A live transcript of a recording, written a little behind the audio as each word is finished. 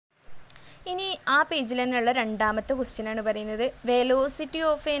ഇനി ആ പേജിൽ തന്നെയുള്ള രണ്ടാമത്തെ ക്വസ്റ്റ്യനാണ് പറയുന്നത് velocity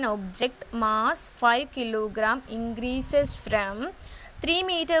of N object mass 5 kilogram increases from 3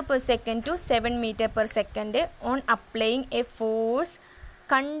 meter per second to 7 meter per second on applying a force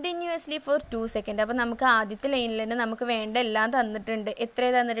continuously for 2 seconds. അപ്പോൾ നമുക്ക് ആദ്യത്തെ ലൈനിൽ തന്നെ നമുക്ക് വേണ്ട എല്ലാം തന്നിട്ടുണ്ട്.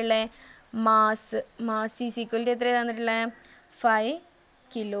 എത്ര തന്നിട്ടുള്ളത്? മാസ് ഈസ് ഈക്വൽ ടു എത്ര തന്നിട്ടുള്ളത്? 5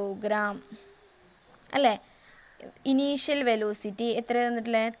 കിലോഗ്രാം അല്ലേ? ഇനീഷ്യൽ വെലോസിറ്റി എത്ര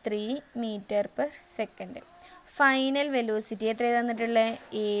തന്നിട്ടുള്ളത്? 3 meter per second. Final velocity എത്ര തന്നിട്ടുള്ളത്?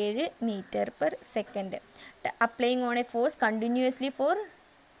 7 meter per second. Applying on a force continuously for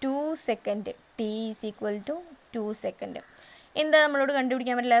 2 seconds. T is equal to 2 seconds. എന്താ നമ്മളോട്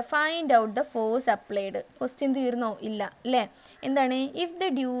കണ്ടുപിടിക്കാൻ പറ്റില്ല? Find out the force applied. Question തീർന്നോ? ഇല്ല അല്ലേ? എന്താണ്? If the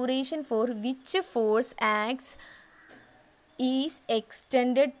duration four which force acts is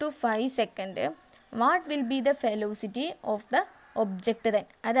extended to 5 seconds, what will be the velocity of the object then?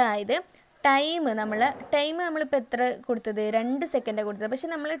 അതായത് time നമ്മളിപ്പോൾ എത്ര കൊടുത്തത്? 2 സെക്കൻഡാണ് കൊടുത്തത്. പക്ഷെ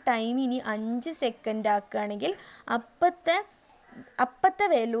നമ്മൾ ടൈം ഇനി 5 സെക്കൻഡ് ആക്കുകയാണെങ്കിൽ അപ്പത്തെ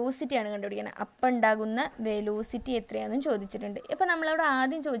വെലോസിറ്റിയാണ് കണ്ടുപിടിക്കുന്നത്. അപ്പം ഉണ്ടാകുന്ന വെലോസിറ്റി എത്രയാണെന്നും ചോദിച്ചിട്ടുണ്ട്. ഇപ്പോൾ നമ്മളവിടെ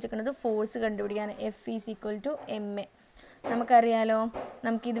ആദ്യം ചോദിച്ചിരിക്കുന്നത് ഫോഴ്സ് കണ്ടുപിടിക്കാൻ. F is equal to M A നമുക്കറിയാലോ.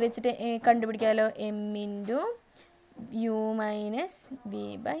 നമുക്കിത് വെച്ചിട്ട് കണ്ടുപിടിക്കാമല്ലോ. M into U minus V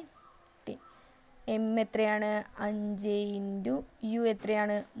by T. M എത്രയാണ്? 5 ഇൻറ്റു യു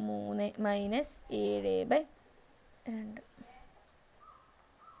എത്രയാണ്? 3 മൈനസ് 7 ബൈ 2.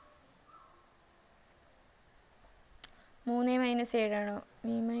 3 മൈനസ് 7 ആണോ?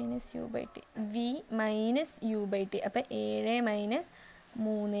 V minus U by T. V minus U by T. അപ്പം 7 മൈനസ്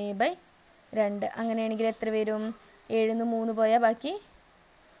 3 ബൈ 2. അങ്ങനെയാണെങ്കിൽ എത്ര വരും? 7 3 പോയാൽ ബാക്കി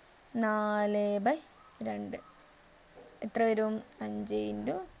 4 ബൈ 2. എത്ര വരും? 5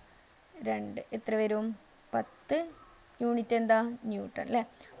 ഇൻറ്റു 2 എത്ര വരും? 10. യൂണിറ്റ് എന്താ? ന്യൂട്ടൺ അല്ലേ?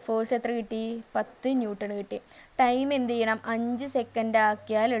 ഫോഴ്സ് എത്ര കിട്ടി? 10 ന്യൂട്ടൺ കിട്ടി. ടൈം എന്ത് ചെയ്യണം? 5 സെക്കൻഡ്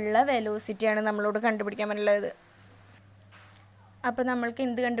ആക്കിയാലുള്ള വെലോസിറ്റിയാണ് നമ്മളോട് കണ്ടുപിടിക്കാൻ പറ്റുള്ളത്. അപ്പോൾ നമ്മൾക്ക്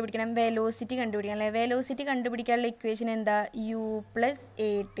എന്ത് കണ്ടുപിടിക്കണം? വെലോസിറ്റി കണ്ടുപിടിക്കണം അല്ലേ? വെലോസിറ്റി കണ്ടുപിടിക്കാനുള്ള ഇക്വേഷൻ എന്താ? U plus A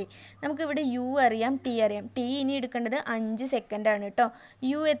T. നമുക്കിവിടെ യു അറിയാം, ടി അറിയാം. ടി ഇനി എടുക്കേണ്ടത് 5 സെക്കൻഡാണ് കേട്ടോ.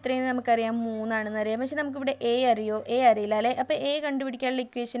 യു എത്രയെന്ന് നമുക്കറിയാം? 3 ആണെന്ന് അറിയാം. പക്ഷെ നമുക്കിവിടെ എ അറിയോ? എ അറിയില്ല അല്ലേ? അപ്പോൾ എ കണ്ടുപിടിക്കാനുള്ള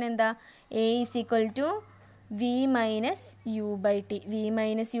ഇക്വേഷൻ എന്താ? A is equal to V minus U by T. V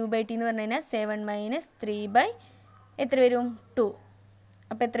minus U by T എന്ന് പറഞ്ഞു കഴിഞ്ഞാൽ 7 മൈനസ് 3 ബൈ എത്ര വരും? 2.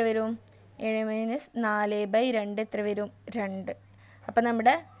 അപ്പോൾ എത്ര വരും? 7 മൈനസ് 4 ബൈ 2 എത്ര വരും? 2. അപ്പോൾ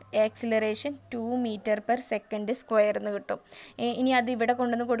നമ്മുടെ acceleration 2 meter per second square എന്ന് കിട്ടും. ഇനി അത് ഇവിടെ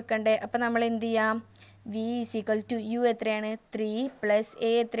കൊണ്ടുവന്ന് കൊടുക്കണ്ടേ? അപ്പോൾ നമ്മൾ എന്ത് ചെയ്യാം? V is equal to you എത്രയാണ്? 3 പ്ലസ്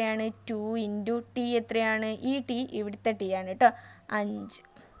എ എത്രയാണ്? 2 ഇൻറ്റു ടി എത്രയാണ്? ഈ ടി ഇവിടുത്തെ ടി ആണ് കേട്ടോ, 5.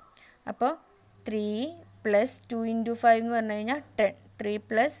 അപ്പോൾ 3 പ്ലസ് 2 ഇൻറ്റു 5 എന്ന് പറഞ്ഞു കഴിഞ്ഞാൽ 10. 3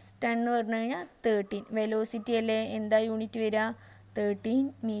 പ്ലസ് 10 എന്ന് പറഞ്ഞു കഴിഞ്ഞാൽ 13. വെലോസിറ്റി അല്ലേ എന്താ യൂണിറ്റ് വരിക? 13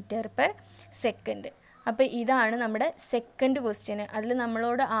 meter per second. അപ്പോൾ ഇതാണ് നമ്മുടെ സെക്കൻഡ് ക്വസ്റ്റ്യൻ. അതിൽ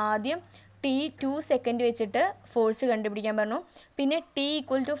നമ്മളോട് ആദ്യം ടി 2 സെക്കൻഡ് വെച്ചിട്ട് ഫോഴ്സ് കണ്ടുപിടിക്കാൻ പറഞ്ഞു. പിന്നെ ടി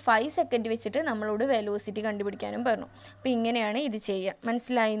ഈക്വൽ ടു 5 സെക്കൻഡ് വെച്ചിട്ട് നമ്മളോട് വെലോസിറ്റി കണ്ടുപിടിക്കാനും പറഞ്ഞു. അപ്പോൾ ഇങ്ങനെയാണ് ഇത് ചെയ്യുക.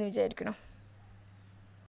 മനസ്സിലായി എന്ന് വിചാരിക്കണം.